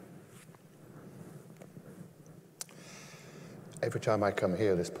Every time I come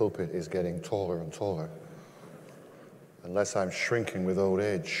here, this pulpit is getting taller and taller, unless I'm shrinking with old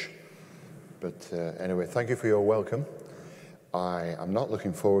age. But anyway, thank you for your welcome. I am not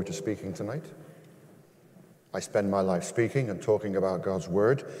looking forward to speaking tonight. I spend my life speaking and talking about God's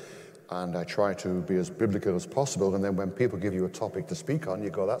Word, and I try to be as biblical as possible. And then when people give you a topic to speak on, you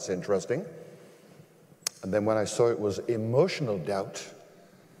go, that's interesting. And then when I saw it was emotional doubt,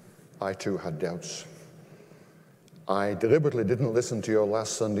 I too had doubts. I deliberately didn't listen to your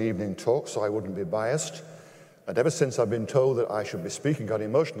last Sunday evening talk so I wouldn't be biased. And ever since I've been told that I should be speaking on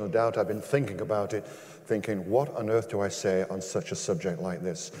emotional doubt, I've been thinking about it, thinking, what on earth do I say on such a subject like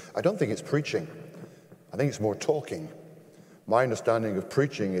this? I don't think it's preaching. I think it's more talking. My understanding of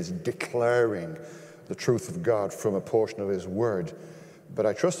preaching is declaring the truth of God from a portion of His Word. But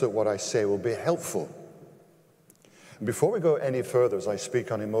I trust that what I say will be helpful. Before we go any further as I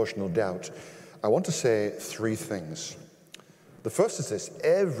speak on emotional doubt, I want to say three things. The first is this: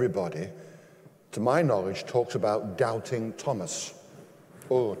 everybody, to my knowledge, talks about doubting Thomas.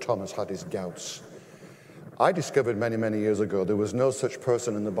 Oh, Thomas had his doubts. I discovered many, many years ago there was no such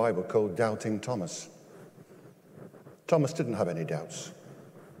person in the Bible called Doubting Thomas. Thomas didn't have any doubts.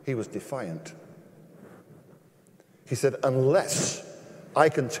 He was defiant. He said, unless I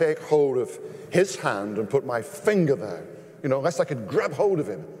can take hold of his hand and put my finger there, unless I can grab hold of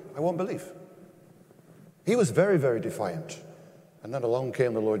him, I won't believe. He was very, very defiant. And then along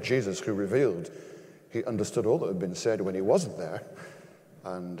came the Lord Jesus, who revealed he understood all that had been said when he wasn't there.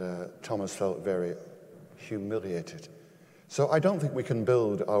 And Thomas felt very humiliated. So I don't think we can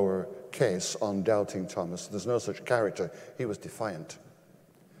build our case on doubting Thomas. There's no such character. He was defiant.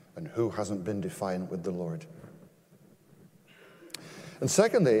 And who hasn't been defiant with the Lord? And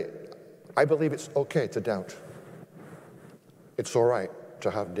secondly, I believe it's okay to doubt. It's all right to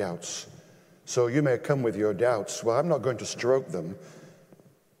have doubts. So you may come with your doubts. Well, I'm not going to stroke them,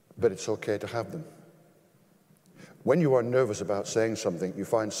 but it's okay to have them. When you are nervous about saying something, you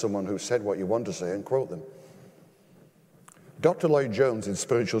find someone who said what you want to say and quote them. Dr. Lloyd Jones in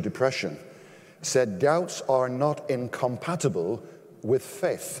Spiritual Depression said, doubts are not incompatible with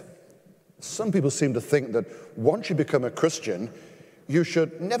faith. Some people seem to think that once you become a Christian, you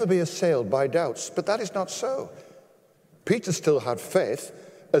should never be assailed by doubts, but that is not so. Peter still had faith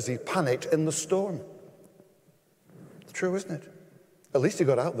as he panicked in the storm. It's true, isn't it? At least he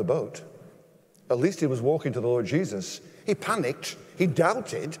got out of the boat. At least he was walking to the Lord Jesus. He panicked, he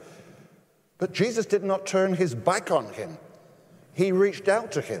doubted, but Jesus did not turn his back on him. He reached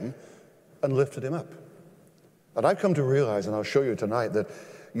out to him and lifted him up. And I've come to realize, and I'll show you tonight, that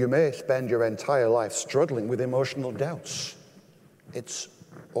you may spend your entire life struggling with emotional doubts. It's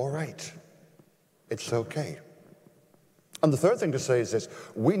all right. It's okay. And the third thing to say is this: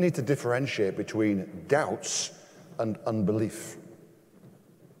 we need to differentiate between doubts and unbelief.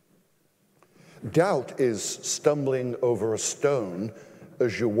 Doubt is stumbling over a stone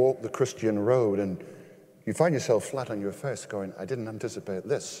as you walk the Christian road and you find yourself flat on your face going, I didn't anticipate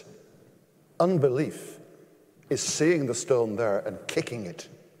this. Unbelief is seeing the stone there and kicking it.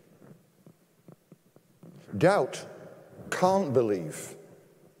 Doubt can't believe,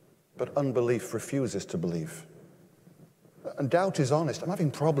 but unbelief refuses to believe. And doubt is honest. I'm having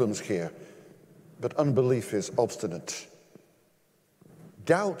problems here, but unbelief is obstinate.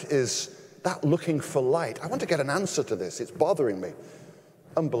 Doubt is that looking for light. I want to get an answer to this. It's bothering me.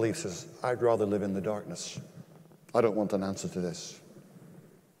 Unbelief says, I'd rather live in the darkness. I don't want an answer to this.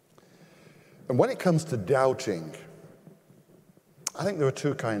 And when it comes to doubting, I think there are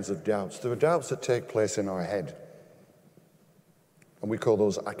two kinds of doubts. There are doubts that take place in our head. And we call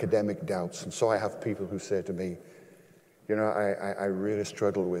those academic doubts. And so I have people who say to me, I really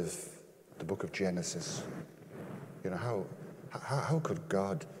struggle with the book of Genesis. How could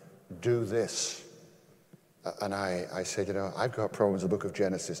God do this? And I said, I've got problems with the book of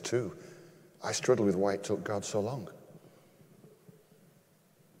Genesis too. I struggle with why it took God so long.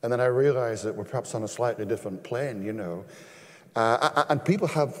 And then I realized that we're perhaps on a slightly different plane, and people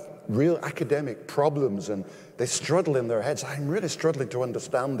have real academic problems and they struggle in their heads. I'm really struggling to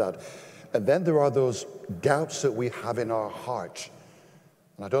understand that. And then there are those doubts that we have in our heart.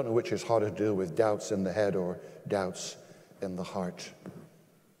 And I don't know which is harder to deal with, doubts in the head or doubts in the heart.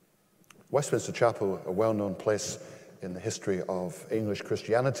 Westminster Chapel, a well-known place in the history of English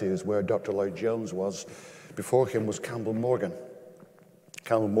Christianity, is where Dr. Lloyd Jones was. Before him was Campbell Morgan.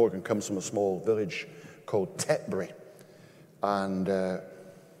 Campbell Morgan comes from a small village called Tetbury. And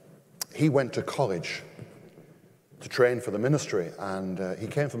he went to college to train for the ministry, and he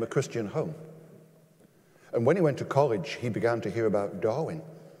came from a Christian home. And when he went to college, he began to hear about Darwin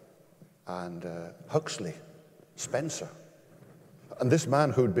and Huxley, Spencer. And this man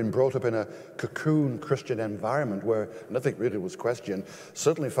who'd been brought up in a cocoon Christian environment where nothing really was questioned,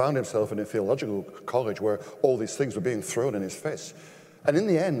 suddenly found himself in a theological college where all these things were being thrown in his face. And in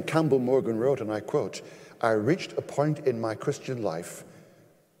the end, Campbell Morgan wrote, and I quote, "I reached a point in my Christian life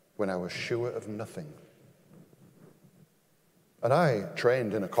when I was sure of nothing." And I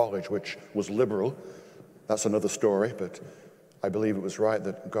trained in a college which was liberal. That's another story, but I believe it was right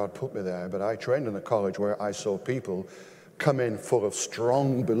that God put me there. But I trained in a college where I saw people come in full of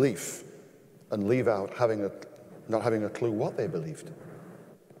strong belief and leave out not having a clue what they believed.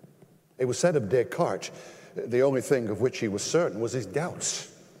 It was said of Descartes, the only thing of which he was certain was his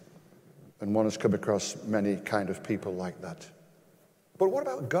doubts. And one has come across many kind of people like that. But what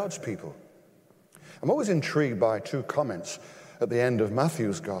about God's people? I'm always intrigued by two comments at the end of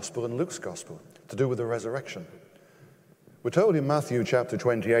Matthew's gospel and Luke's gospel to do with the resurrection. We're told in Matthew chapter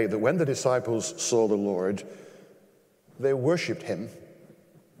 28 that when the disciples saw the Lord, they worshipped him,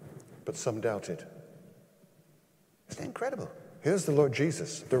 but some doubted. Isn't it incredible? Here's the Lord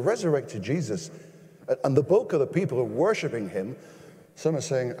Jesus, the resurrected Jesus, and the bulk of the people are worshiping him. Some are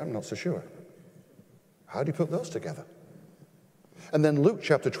saying, I'm not so sure. How do you put those together? And then Luke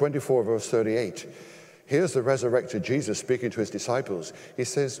chapter 24, verse 38. Here's the resurrected Jesus speaking to his disciples. He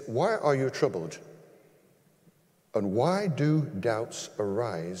says, "Why are you troubled? And why do doubts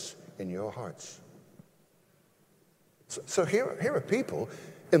arise in your hearts?" So here are people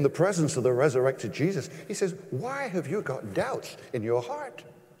in the presence of the resurrected Jesus. He says, why have you got doubts in your heart?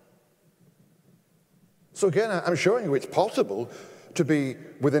 So again, I'm showing you it's possible to be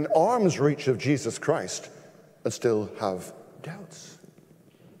within arm's reach of Jesus Christ and still have doubts.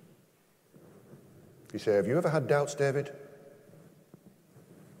 You say, have you ever had doubts, David?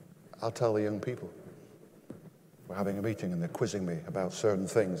 I'll tell the young people. We're having a meeting and they're quizzing me about certain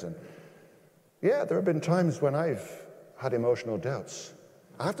things. And yeah, there have been times when I've had emotional doubts.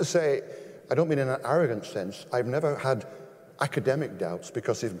 I have to say, I don't mean in an arrogant sense. I've never had academic doubts,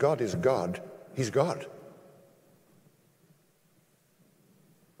 because if God is God, he's God.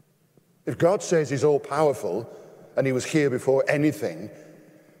 If God says he's all-powerful and he was here before anything,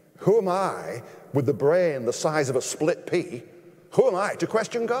 who am I, with the brain the size of a split pea, who am I to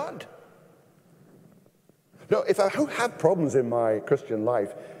question God? No, if I have problems in my Christian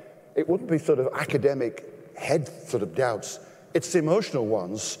life, it wouldn't be sort of academic head sort of doubts. It's the emotional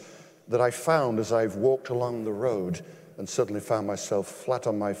ones that I found as I've walked along the road and suddenly found myself flat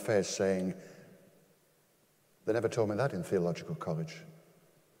on my face saying, they never told me that in theological college.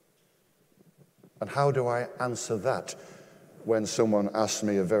 And how do I answer that when someone asks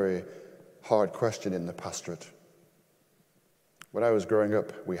me a very hard question in the pastorate? When I was growing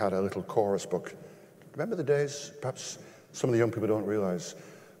up, we had a little chorus book. Remember the days? Perhaps some of the young people don't realize,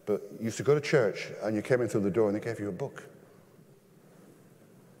 but you used to go to church and you came in through the door and they gave you a book.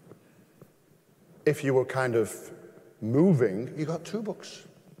 If you were kind of moving, you got two books.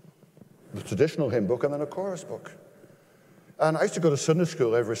 The traditional hymn book and then a chorus book. And I used to go to Sunday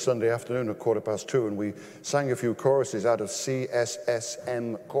school every Sunday afternoon at 2:15, and we sang a few choruses out of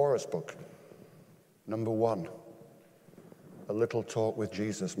CSSM chorus book. Number 1, a little talk with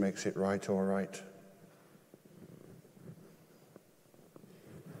Jesus makes it right, all right.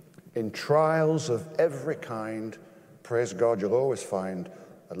 In trials of every kind, praise God, you'll always find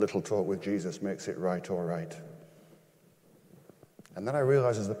a little talk with Jesus makes it right, all right. And then I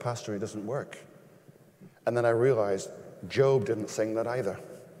realized as the pastor, it doesn't work. And then I realized Job didn't sing that either.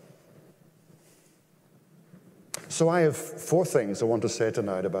 So I have 4 things I want to say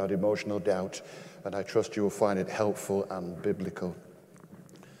tonight about emotional doubt, and I trust you will find it helpful and biblical.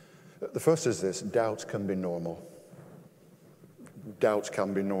 The first is this: doubts can be normal. Doubts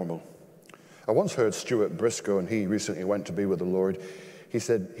can be normal. I once heard Stuart Briscoe, and he recently went to be with the Lord. He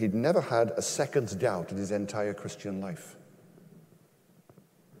said he'd never had a second's doubt in his entire Christian life.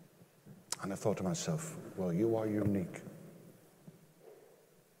 And I thought to myself, well, you are unique.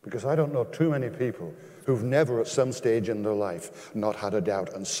 Because I don't know too many people who've never at some stage in their life not had a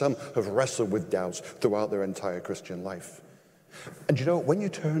doubt, and some have wrestled with doubts throughout their entire Christian life. And you know, when you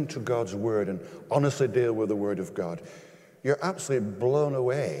turn to God's Word and honestly deal with the Word of God, you're absolutely blown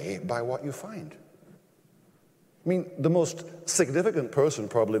away by what you find. I mean, the most significant person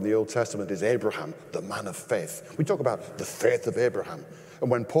probably in the Old Testament is Abraham, the man of faith. We talk about the faith of Abraham. And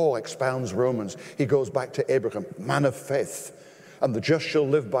when Paul expounds Romans, he goes back to Abraham, man of faith. And the just shall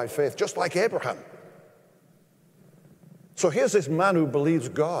live by faith, just like Abraham. So here's this man who believes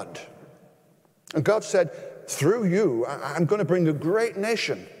God. And God said, through you, I'm going to bring a great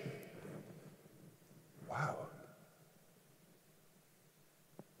nation. Wow.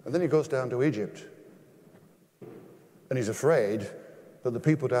 And then he goes down to Egypt. And he's afraid that the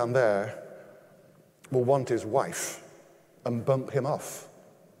people down there will want his wife and bump him off.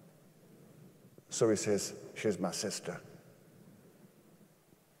 So he says, she's my sister.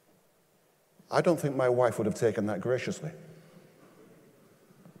 I don't think my wife would have taken that graciously.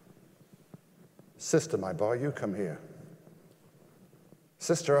 Sister, my boy, you come here.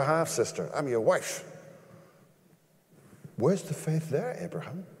 Sister or half-sister, I'm your wife. Where's the faith there,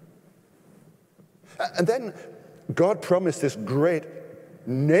 Abraham? And then God promised this great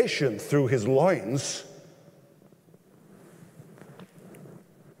nation through his loins.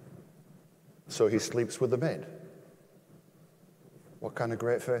 So he sleeps with the maid. What kind of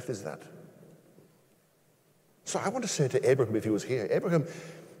great faith is that? So I want to say to Abraham, if he was here, Abraham,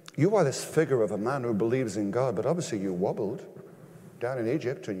 you are this figure of a man who believes in God, but obviously you wobbled down in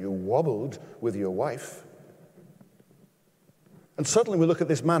Egypt and you wobbled with your wife. And suddenly we look at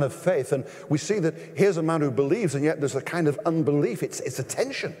this man of faith and we see that here's a man who believes, and yet there's a kind of unbelief. It's a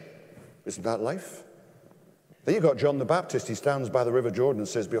tension. Isn't that life? Then you've got John the Baptist. He stands by the River Jordan and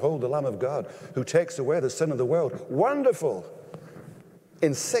says, behold the Lamb of God who takes away the sin of the world. Wonderful.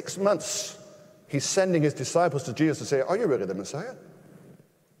 In 6 months, he's sending his disciples to Jesus to say, are you really the Messiah?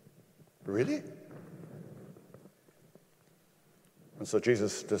 Really? And so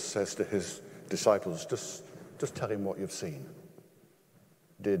Jesus just says to his disciples, just tell him what you've seen.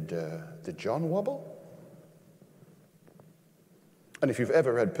 Did John wobble? And if you've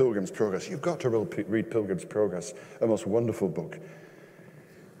ever read Pilgrim's Progress, you've got to read Pilgrim's Progress, a most wonderful book.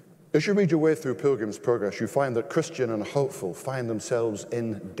 As you read your way through Pilgrim's Progress, you find that Christian and hopeful find themselves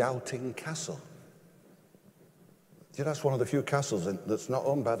in Doubting Castle. Yeah, that's one of the few castles that's not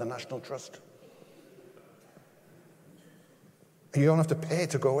owned by the National Trust. You don't have to pay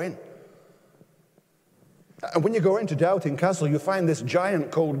to go in. And when you go into Doubting Castle, you find this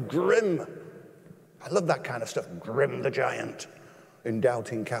giant called Grim. I love that kind of stuff, Grim the giant in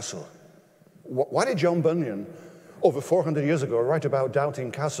Doubting Castle. Why did John Bunyan, over 400 years ago, write about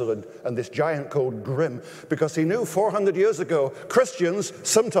Doubting Castle and this giant called Grim? Because he knew 400 years ago, Christians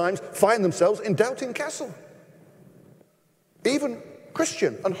sometimes find themselves in Doubting Castle. Even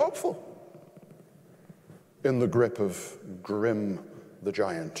Christian and hopeful, in the grip of Grim the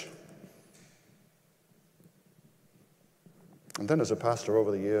giant. And then as a pastor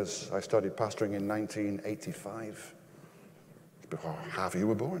over the years, I started pastoring in 1985. Before half of you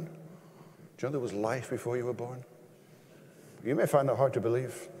were born. Do you know there was life before you were born? You may find that hard to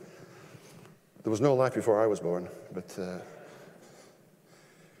believe. There was no life before I was born, but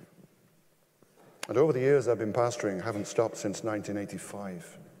and over the years I've been pastoring, haven't stopped since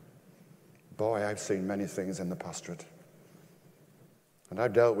 1985. Boy, I've seen many things in the pastorate. And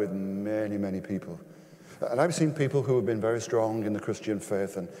I've dealt with many, many people. And I've seen people who have been very strong in the Christian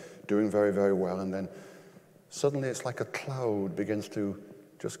faith and doing very, very well, and then suddenly it's like a cloud begins to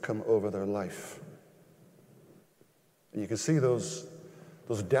just come over their life. And you can see those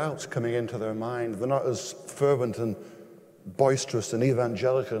doubts coming into their mind. They're not as fervent and boisterous and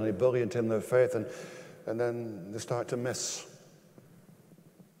evangelical and ebullient in their faith, and then they start to miss.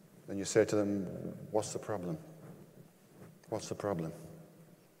 Then you say to them, what's the problem? What's the problem?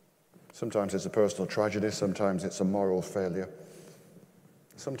 Sometimes it's a personal tragedy, sometimes it's a moral failure.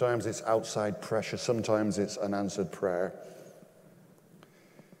 Sometimes it's outside pressure, sometimes it's unanswered prayer.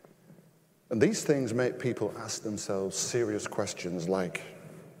 And these things make people ask themselves serious questions like,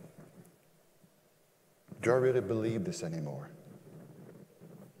 do I really believe this anymore?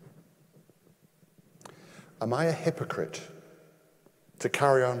 Am I a hypocrite to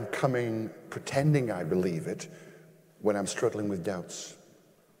carry on pretending I believe it when I'm struggling with doubts?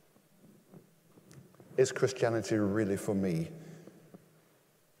 Is Christianity really for me,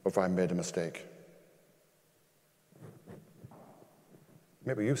 or have I made a mistake?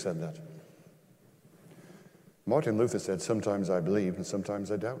 Maybe you said that. Martin Luther said, sometimes I believe and sometimes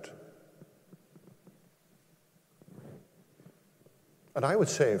I doubt. And I would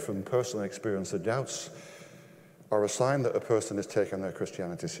say from personal experience that doubts are a sign that a person is taking their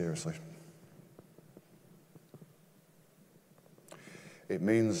Christianity seriously. It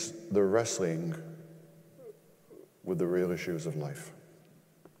means they're wrestling with the real issues of life.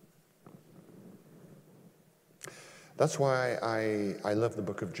 That's why I love the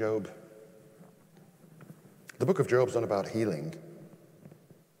book of Job. The book of Job is not about healing.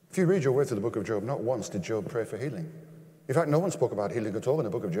 If you read your way through the book of Job, not once did Job pray for healing. In fact, no one spoke about healing at all in the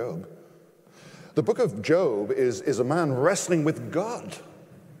book of Job. The book of Job is a man wrestling with God.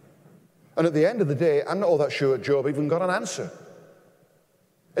 And at the end of the day, I'm not all that sure Job even got an answer.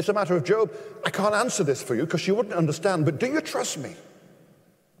 It's a matter of, Job, I can't answer this for you because you wouldn't understand, but do you trust me?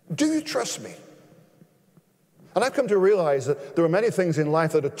 Do you trust me? And I've come to realize that there are many things in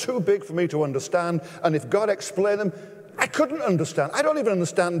life that are too big for me to understand, and if God explained them, I couldn't understand. I don't even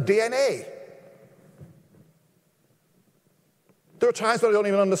understand DNA. There are times when I don't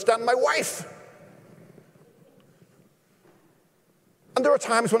even understand my wife. And there are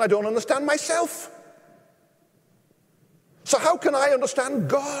times when I don't understand myself. So how can I understand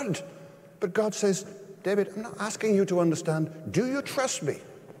God? But God says, David, I'm not asking you to understand. Do you trust me?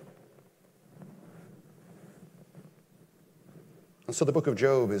 And so the book of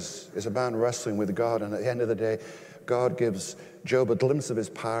Job is a man wrestling with God, and at the end of the day, God gives Job a glimpse of his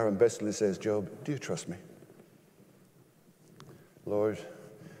power and basically says, Job, do you trust me? Lord,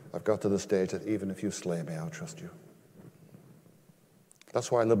 I've got to the stage that even if you slay me, I'll trust you.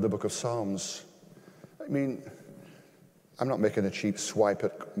 That's why I love the book of Psalms. I mean, I'm not making a cheap swipe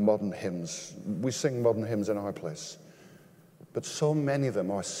at modern hymns. We sing modern hymns in our place. But so many of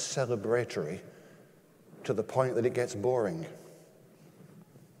them are celebratory to the point that it gets boring.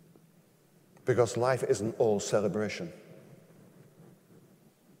 Because life isn't all celebration.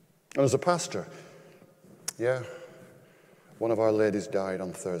 And as a pastor, one of our ladies died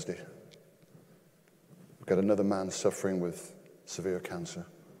on Thursday. We've got another man suffering with severe cancer.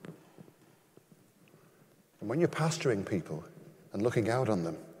 And when you're pastoring people and looking out on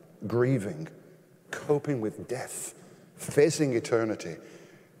them, grieving, coping with death, facing eternity,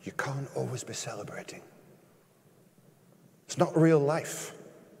 you can't always be celebrating. It's not real life.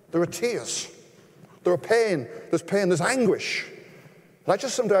 There are tears. There are pain. There's anguish. And I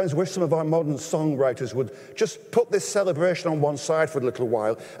just sometimes wish some of our modern songwriters would just put this celebration on one side for a little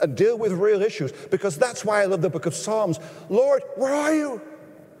while and deal with real issues, because that's why I love the book of Psalms. Lord, where are you?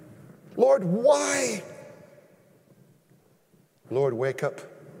 Lord, why? Lord, wake up.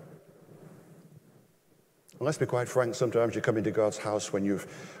 And let's be quite frank, sometimes you come into God's house when you've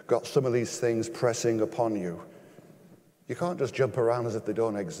got some of these things pressing upon you. You can't just jump around as if they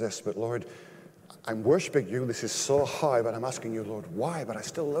don't exist, but Lord, I'm worshiping you. This is so high, but I'm asking you, Lord, why? But I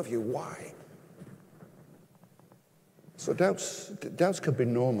still love you. Why? So doubts can be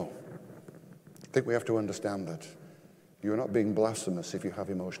normal. I think we have to understand that. You're not being blasphemous if you have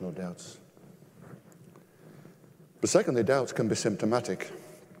emotional doubts. But secondly, doubts can be symptomatic.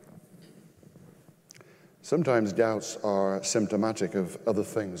 Sometimes doubts are symptomatic of other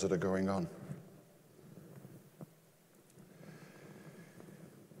things that are going on.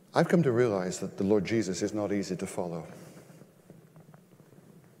 I've come to realize that the Lord Jesus is not easy to follow.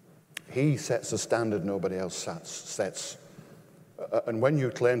 He sets a standard nobody else sets. And when you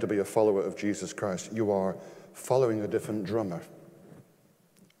claim to be a follower of Jesus Christ, you are following a different drummer.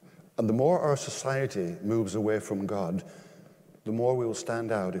 And the more our society moves away from God, the more we will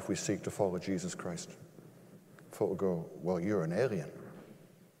stand out if we seek to follow Jesus Christ. Folk will go, well, you're an alien.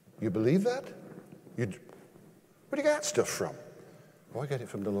 You believe that? Where do you get that stuff from? Oh, I get it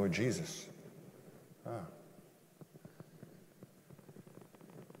from the Lord Jesus.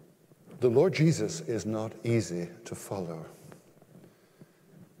 The Lord Jesus is not easy to follow.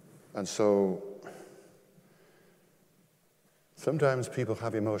 And so sometimes people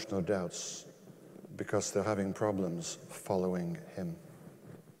have emotional doubts because they're having problems following him.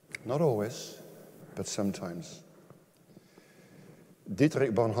 Not always, but sometimes.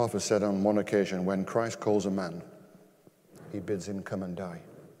 Dietrich Bonhoeffer said on one occasion, when Christ calls a man, he bids him come and die.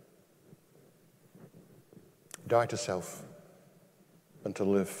 Die to self and to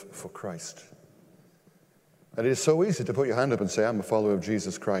live for Christ. And it is so easy to put your hand up and say, I'm a follower of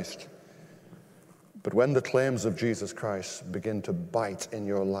Jesus Christ. But when the claims of Jesus Christ begin to bite in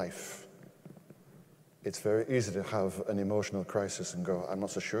your life, it's very easy to have an emotional crisis and go, I'm not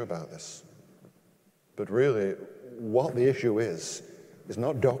so sure about this. But really, what the issue is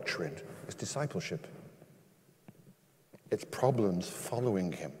not doctrine, it's discipleship. It's problems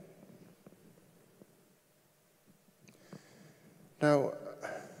following him. Now,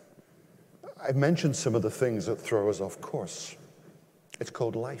 I've mentioned some of the things that throw us off course. It's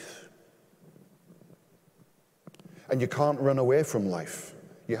called life. And you can't run away from life.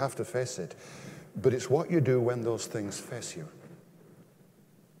 You have to face it. But it's what you do when those things face you.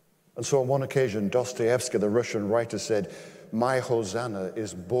 And so on one occasion, Dostoevsky, the Russian writer, said, my Hosanna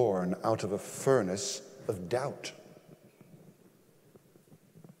is born out of a furnace of doubt.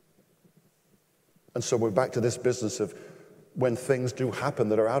 And so we're back to this business of when things do happen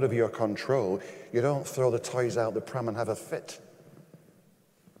that are out of your control, you don't throw the toys out the pram and have a fit.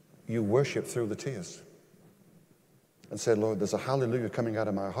 You worship through the tears and say, Lord, there's a hallelujah coming out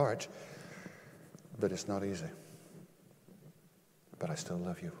of my heart, but it's not easy. But I still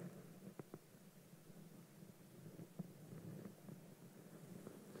love you.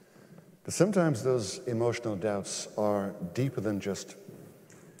 The But sometimes those emotional doubts are deeper than just,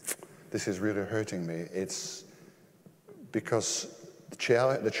 this is really hurting me. It's because the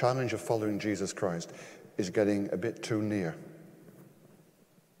challenge of following Jesus Christ is getting a bit too near,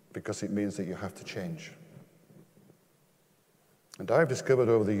 because it means that you have to change. And I've discovered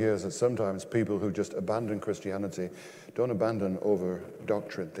over the years that sometimes people who just abandon Christianity don't abandon over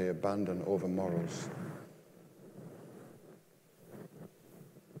doctrine, they abandon over morals.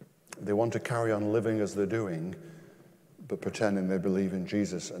 They want to carry on living as they're doing, but pretending they believe in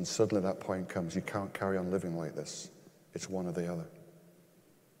Jesus, and suddenly that point comes, you can't carry on living like this. It's one or the other.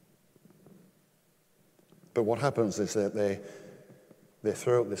 But what happens is that they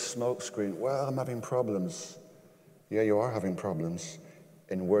throw out this smoke screen. Well, I'm having problems. Yeah, you are having problems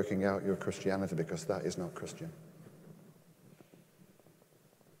in working out your Christianity, because that is not Christian.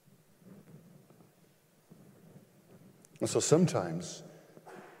 And so sometimes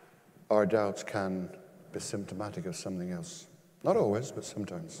our doubts can be symptomatic of something else. Not always, but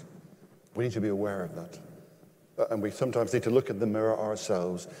sometimes. We need to be aware of that. And we sometimes need to look at the mirror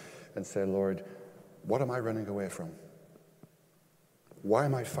ourselves and say, Lord, what am I running away from? Why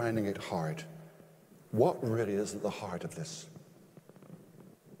am I finding it hard? What really is at the heart of this?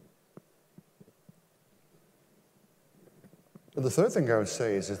 And the third thing I would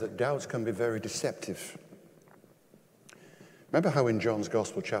say is that doubts can be very deceptive. Remember how in John's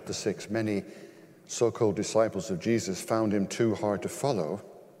Gospel, chapter 6, many so-called disciples of Jesus found him too hard to follow.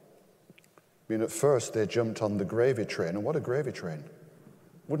 I mean, at first they jumped on the gravy train. And what a gravy train.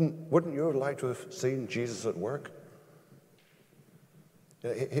 Wouldn't you like to have seen Jesus at work?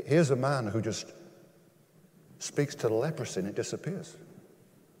 Here's a man who just speaks to the leprosy and it disappears.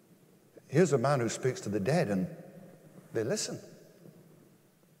 Here's a man who speaks to the dead and they listen.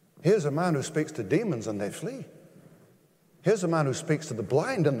 Here's a man who speaks to demons and they flee. Here's a man who speaks to the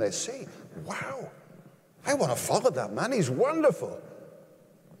blind and they see. Wow, I want to follow that man. He's wonderful.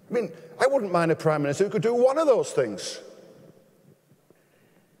 I mean, I wouldn't mind a prime minister who could do one of those things.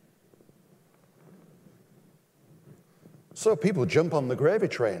 So people jump on the gravy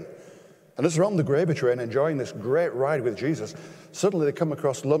train. And as they're on the gravy train enjoying this great ride with Jesus, suddenly they come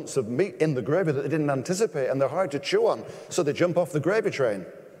across lumps of meat in the gravy that they didn't anticipate, and they're hard to chew on, so they jump off the gravy train.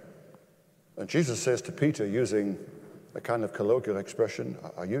 And Jesus says to Peter, using a kind of colloquial expression,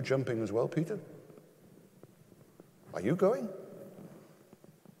 are you jumping as well, Peter? Are you going?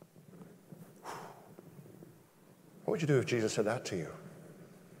 What would you do if Jesus said that to you?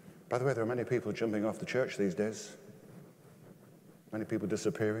 By the way, there are many people jumping off the church these days. Many people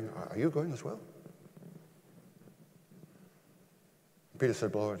disappearing. Are you going as well? Peter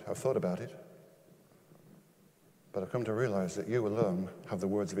said, Lord, I've thought about it, but I've come to realize that you alone have the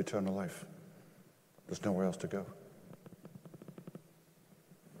words of eternal life. There's nowhere else to go.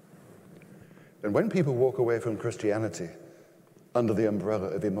 And when people walk away from Christianity under the umbrella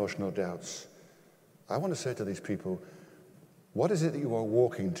of emotional doubts, I want to say to these people, what is it that you are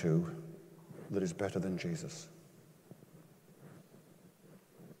walking to that is better than Jesus?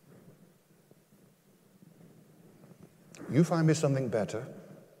 You find me something better,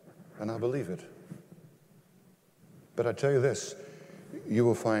 and I'll believe it. But I tell you this, you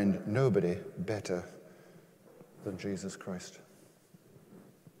will find nobody better than Jesus Christ.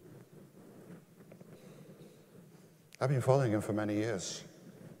 I've been following him for many years,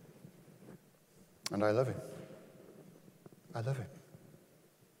 and I love him. I love him.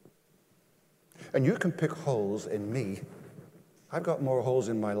 And you can pick holes in me. I've got more holes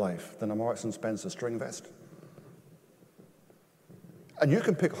in my life than a Marks and Spencer string vest. And you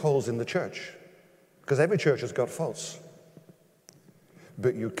can pick holes in the church, because every church has got faults.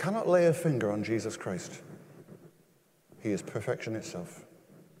 But you cannot lay a finger on Jesus Christ. He is perfection itself.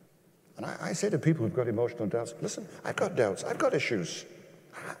 And I say to people who've got emotional doubts, listen, I've got doubts, I've got issues.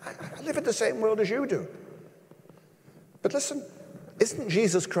 I live in the same world as you do. But listen, isn't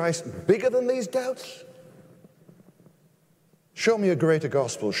Jesus Christ bigger than these doubts? Show me a greater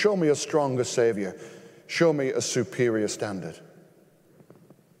gospel. Show me a stronger Savior. Show me a superior standard.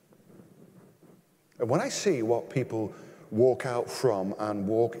 And when I see what people walk out from and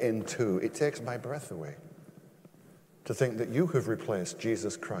walk into, it takes my breath away to think that you have replaced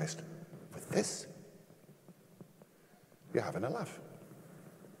Jesus Christ with this. You're having a laugh.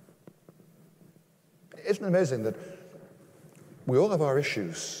 Isn't it amazing that we all have our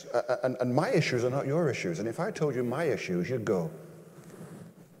issues, and my issues are not your issues. And if I told you my issues, you'd go,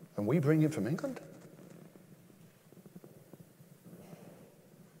 and we bring him from England?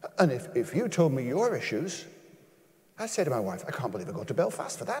 And if you told me your issues, I'd say to my wife, I can't believe I go to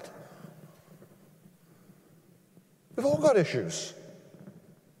Belfast for that. We've all got issues.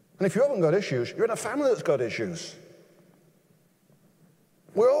 And if you haven't got issues, you're in a family that's got issues.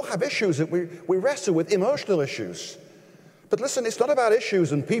 We all have issues that we wrestle with, emotional issues. But listen, it's not about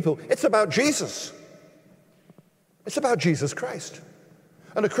issues and people. It's about Jesus. It's about Jesus Christ.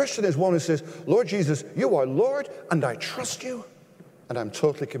 And a Christian is one who says, Lord Jesus, you are Lord, and I trust you, and I'm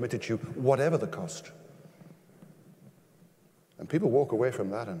totally committed to you, whatever the cost. And people walk away from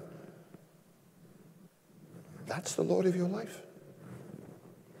that, and that's the Lord of your life.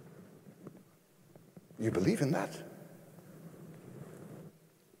 You believe in that?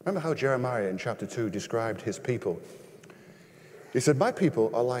 Remember how Jeremiah in chapter 2 described his people? He said, my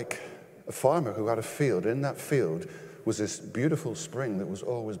people are like a farmer who had a field. In that field was this beautiful spring that was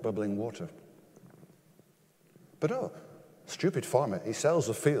always bubbling water. But stupid farmer, he sells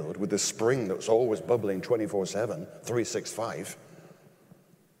a field with this spring that's always bubbling 24/7, 365.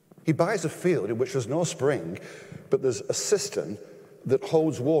 He buys a field in which there's no spring, but there's a cistern that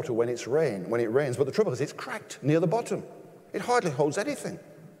holds water when it rains. But the trouble is, it's cracked near the bottom. It hardly holds anything.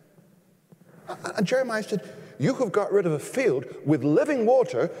 And Jeremiah said, you have got rid of a field with living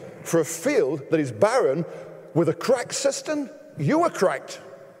water for a field that is barren with a cracked cistern. You are cracked.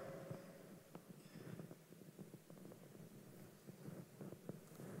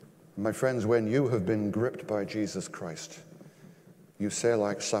 My friends, when you have been gripped by Jesus Christ, you say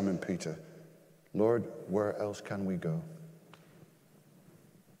like Simon Peter, Lord, where else can we go?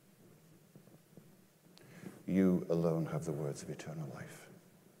 You alone have the words of eternal life.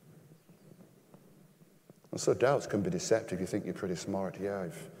 And so doubts can be deceptive. You think you're pretty smart. Yeah,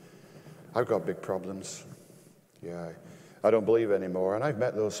 I've got big problems. Yeah, I don't believe anymore. And I've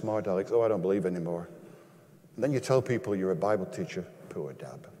met those smart alecks. Oh, I don't believe anymore. And then you tell people you're a Bible teacher. Poor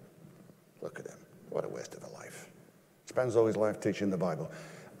dab. Look at him. What a waste of a life. Spends all his life teaching the Bible.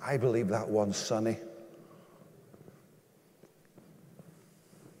 I believe that one, Sonny.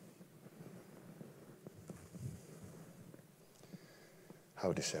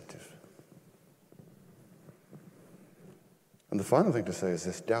 How deceptive. And the final thing to say is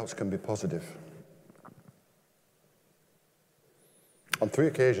this: doubts can be positive. On 3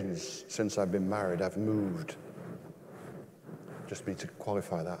 occasions since I've been married, I've moved. Just need to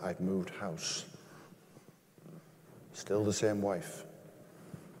qualify that. I've moved house. Still the same wife.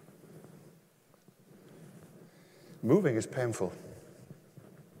 Moving is painful.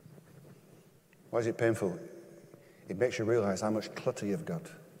 Why is it painful? It makes you realize how much clutter you've got.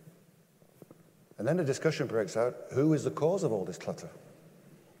 And then the discussion breaks out, who is the cause of all this clutter?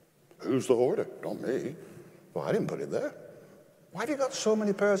 Who's the hoarder? Not me. Well, I didn't put it there. Why have you got so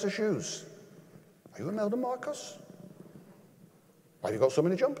many pairs of shoes? Are you Imelda Marcos? Why have you got so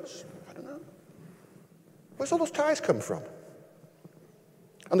many jumpers? I don't know. Where's all those ties come from?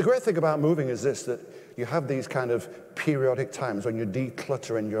 And the great thing about moving is this, that you have these kind of periodic times when you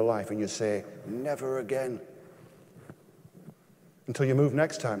declutter in your life and you say, never again. Until you move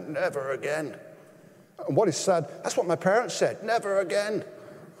next time, never again. And what is sad, that's what my parents said, never again.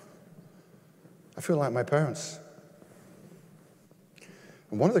 I feel like my parents.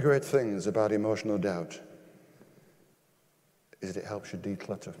 And one of the great things about emotional doubt is that it helps you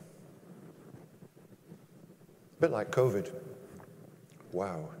declutter. A bit like COVID.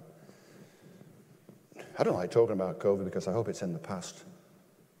 Wow. I don't like talking about COVID because I hope it's in the past.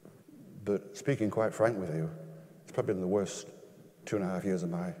 But speaking quite frank with you, it's probably been the worst 2.5 years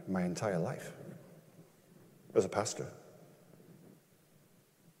of my entire life as a pastor.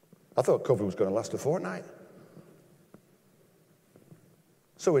 I thought COVID was going to last a fortnight.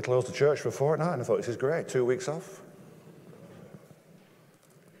 So we closed the church for a fortnight, and I thought, this is great, 2 weeks off.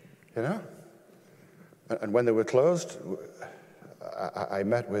 You know? And when they were closed, I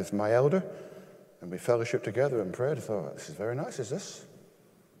met with my elder, and we fellowshiped together and prayed. I thought, this is very nice, is this?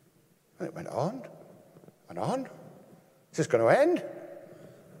 And it went on and on. Is this going to end?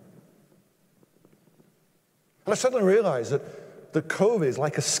 And I suddenly realized that COVID is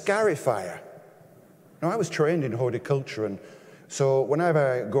like a scarifier. Now, I was trained in horticulture, and so whenever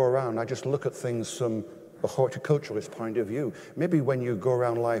I go around, I just look at things from a horticulturalist point of view. Maybe when you go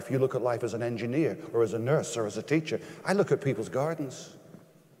around life, you look at life as an engineer or as a nurse or as a teacher. I look at people's gardens.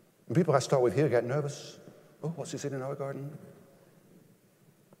 And people I start with here get nervous. Oh, what's this in our garden?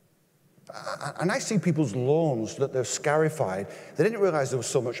 And I see people's lawns that they're scarified. They didn't realize there was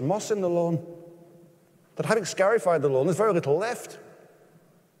so much moss in the lawn. That having scarified the lawn, there's very little left.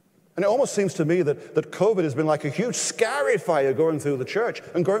 And it almost seems to me that COVID has been like a huge scarifier going through the church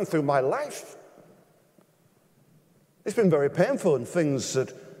and going through my life. It's been very painful, and things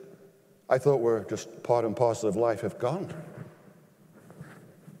that I thought were just part and parcel of life have gone.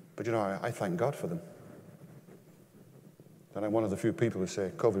 But you know, I thank God for them. And I'm one of the few people who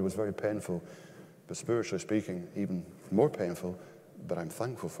say COVID was very painful, but spiritually speaking, even more painful, but I'm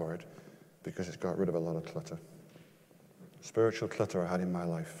thankful for it because it's got rid of a lot of clutter. Spiritual clutter I had in my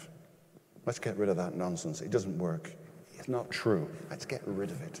life. Let's get rid of that nonsense. It doesn't work. It's not true. Let's get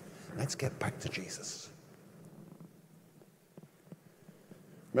rid of it. Let's get back to Jesus.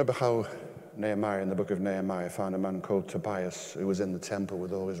 Remember how Nehemiah, in the book of Nehemiah, found a man called Tobias who was in the temple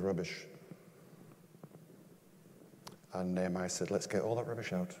with all his rubbish. And Nehemiah said, let's get all that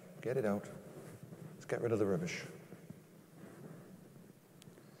rubbish out. Get it out. Let's get rid of the rubbish.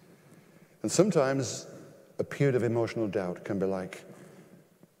 And sometimes a period of emotional doubt can be like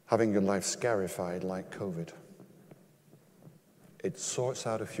having your life scarified like COVID. It sorts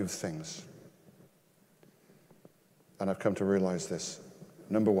out a few things. And I've come to realize this.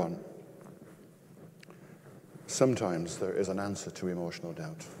 Number one, sometimes there is an answer to emotional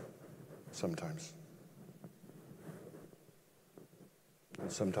doubt. Sometimes.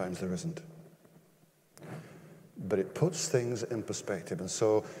 And sometimes there isn't. But it puts things in perspective. And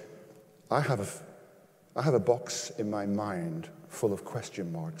so I have a box in my mind full of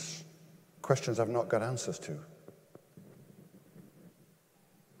question marks, questions I've not got answers to.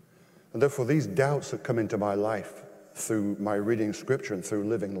 And therefore, these doubts that come into my life through my reading Scripture and through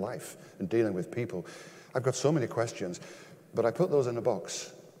living life and dealing with people, I've got so many questions, but I put those in a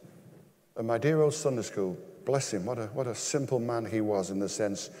box. And my dear old Sunday school, bless him, what a simple man he was in the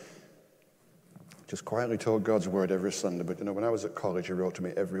sense, just quietly taught God's word every Sunday. But when I was at college, he wrote to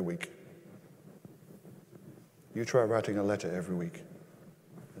me every week. You try writing a letter every week.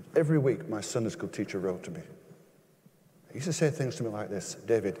 Every week, my Sunday school teacher wrote to me. He used to say things to me like this: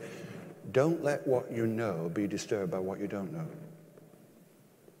 David, don't let what you know be disturbed by what you don't know.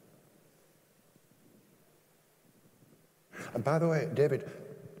 And by the way, David,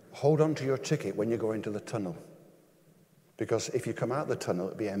 hold on to your ticket when you go into the tunnel. Because if you come out the tunnel,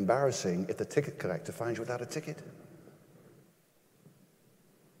 it'd be embarrassing if the ticket collector finds you without a ticket.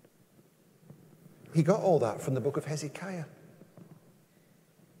 He got all that from the book of Hezekiah.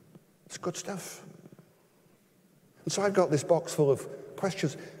 It's good stuff. And so I've got this box full of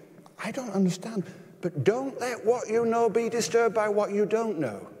questions. I don't understand, but don't let what you know be disturbed by what you don't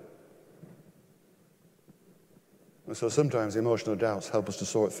know. And so sometimes emotional doubts help us to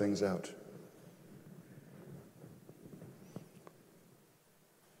sort things out.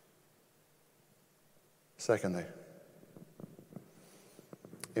 Secondly,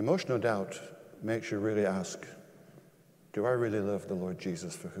 emotional doubt makes you really ask, do I really love the Lord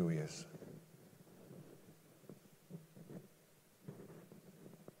Jesus for who he is?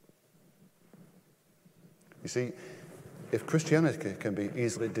 You see, if Christianity can be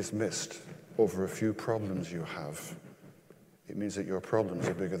easily dismissed over a few problems you have, it means that your problems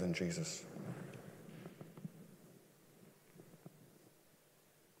are bigger than Jesus.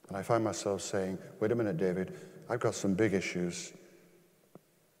 And I find myself saying, wait a minute, David, I've got some big issues.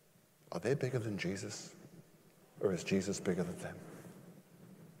 Are they bigger than Jesus? Or is Jesus bigger than them?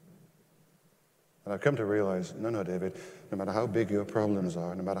 And I've come to realize, no, David, no matter how big your problems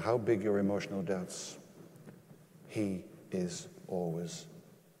are, no matter how big your emotional doubts, he is always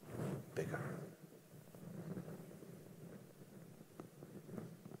bigger.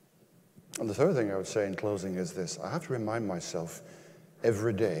 And the third thing I would say in closing is this: I have to remind myself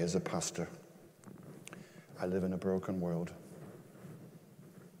every day as a pastor, I live in a broken world,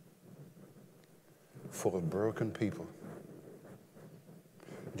 full of broken people.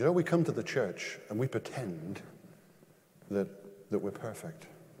 Do you know, we come to the church and we pretend that we're perfect.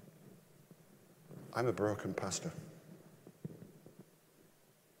 I'm a broken pastor.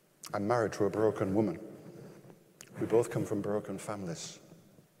 I'm married to a broken woman. We both come from broken families.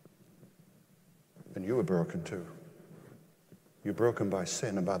 And you are broken too. You're broken by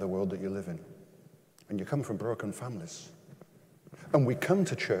sin and by the world that you live in. And you come from broken families. And we come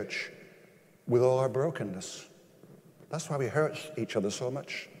to church with all our brokenness. That's why we hurt each other so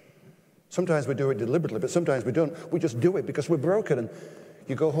much. Sometimes we do it deliberately, but sometimes we don't. We just do it because we're broken. And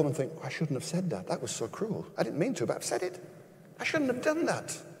you go home and think, I shouldn't have said that. That was so cruel. I didn't mean to, but I've said it. I shouldn't have done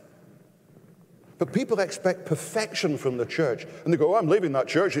that. But people expect perfection from the church. And they go, I'm leaving that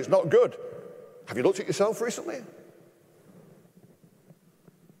church. It's not good. Have you looked at yourself recently?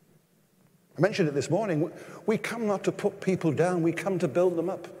 I mentioned it this morning. We come not to put people down. We come to build them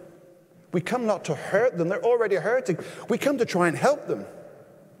up. We come not to hurt them. They're already hurting. We come to try and help them.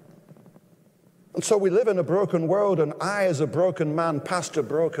 And so we live in a broken world, and I, as a broken man, pastor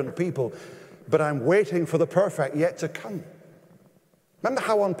broken people, but I'm waiting for the perfect yet to come. Remember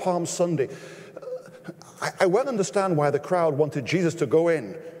how on Palm Sunday, I well understand why the crowd wanted Jesus to go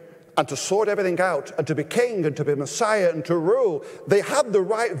in and to sort everything out and to be king and to be Messiah and to rule. They had the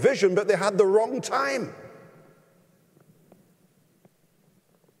right vision, but they had the wrong time.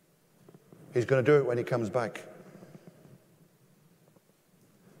 He's going to do it when he comes back.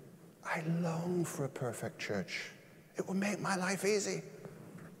 I long for a perfect church. It will make my life easy.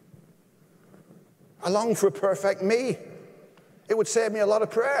 I long for a perfect me. It would save me a lot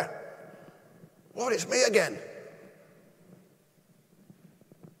of prayer. Lord, it's me again.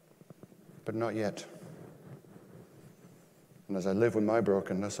 But not yet. And as I live with my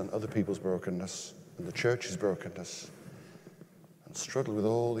brokenness and other people's brokenness and the church's brokenness and struggle with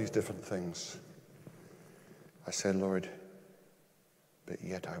all these different things, I say, Lord, but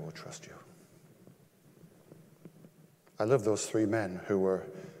yet I will trust you. I love those three men who were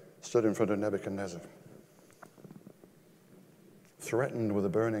stood in front of Nebuchadnezzar, threatened with a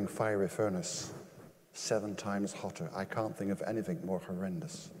burning fiery furnace 7 times hotter. I can't think of anything more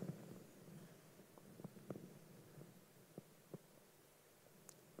horrendous.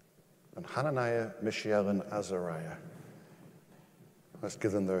 And Hananiah, Mishael, and Azariah, let's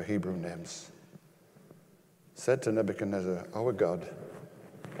give them their Hebrew names, said to Nebuchadnezzar, our God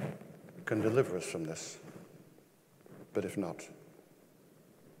can deliver us from this, but if not,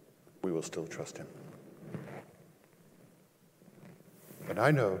 we will still trust him. And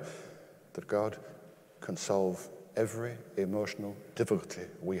I know that God can solve every emotional difficulty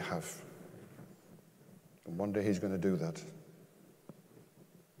we have. And one day he's going to do that.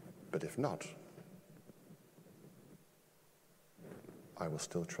 But if not, I will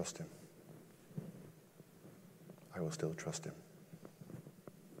still trust him. I will still trust him.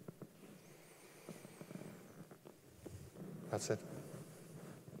 That's it.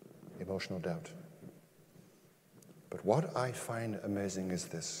 Emotional doubt. But what I find amazing is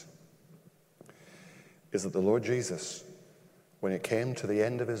this, is that the Lord Jesus, when it came to the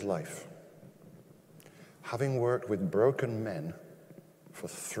end of his life, having worked with broken men for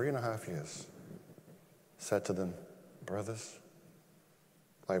 3.5 years, said to them, brothers,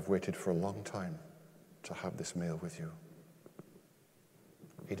 I've waited for a long time to have this meal with you.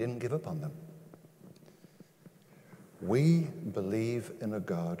 He didn't give up on them. We believe in a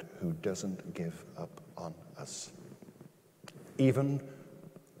God who doesn't give up on us. Even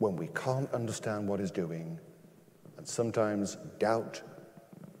when we can't understand what he's doing, and sometimes doubt,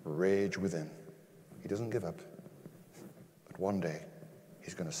 rage within, he doesn't give up. But one day,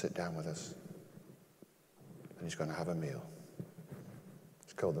 he's going to sit down with us, and he's going to have a meal.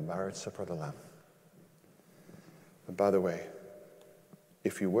 It's called the marriage supper of the Lamb. And by the way,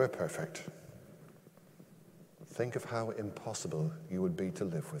 if you were perfect, think of how impossible you would be to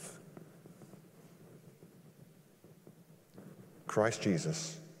live with. Christ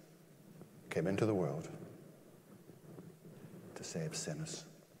Jesus came into the world to save sinners.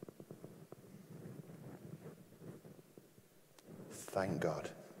 Thank God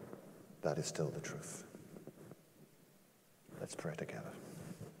that is still the truth. Let's pray together.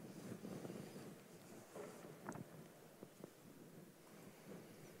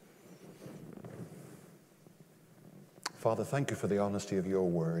 Father, thank you for the honesty of your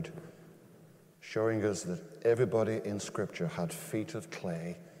word, showing us that everybody in Scripture had feet of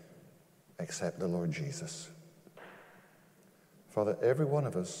clay except the Lord Jesus. Father, every one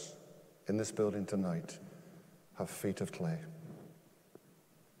of us in this building tonight have feet of clay.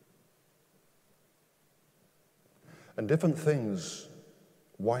 And different things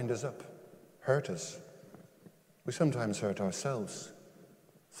wind us up, hurt us. We sometimes hurt ourselves.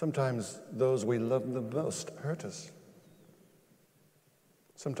 Sometimes those we love the most hurt us.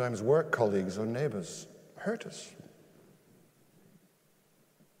 Sometimes work colleagues or neighbors hurt us.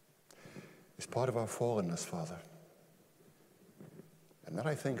 It's part of our fallenness, Father. And then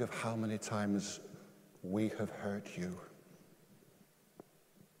I think of how many times we have hurt you.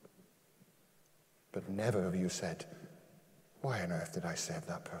 But never have you said, why on earth did I save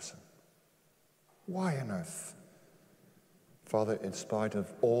that person? Why on earth? Father, in spite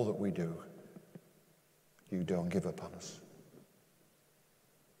of all that we do, you don't give up on us.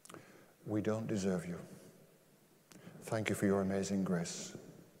 We don't deserve you. Thank you for your amazing grace.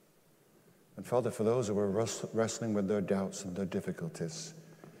 And Father, for those who are wrestling with their doubts and their difficulties,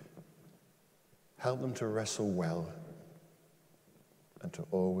 help them to wrestle well and to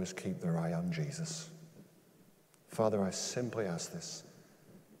always keep their eye on Jesus. Father, I simply ask this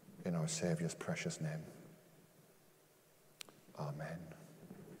in our Savior's precious name. Amen.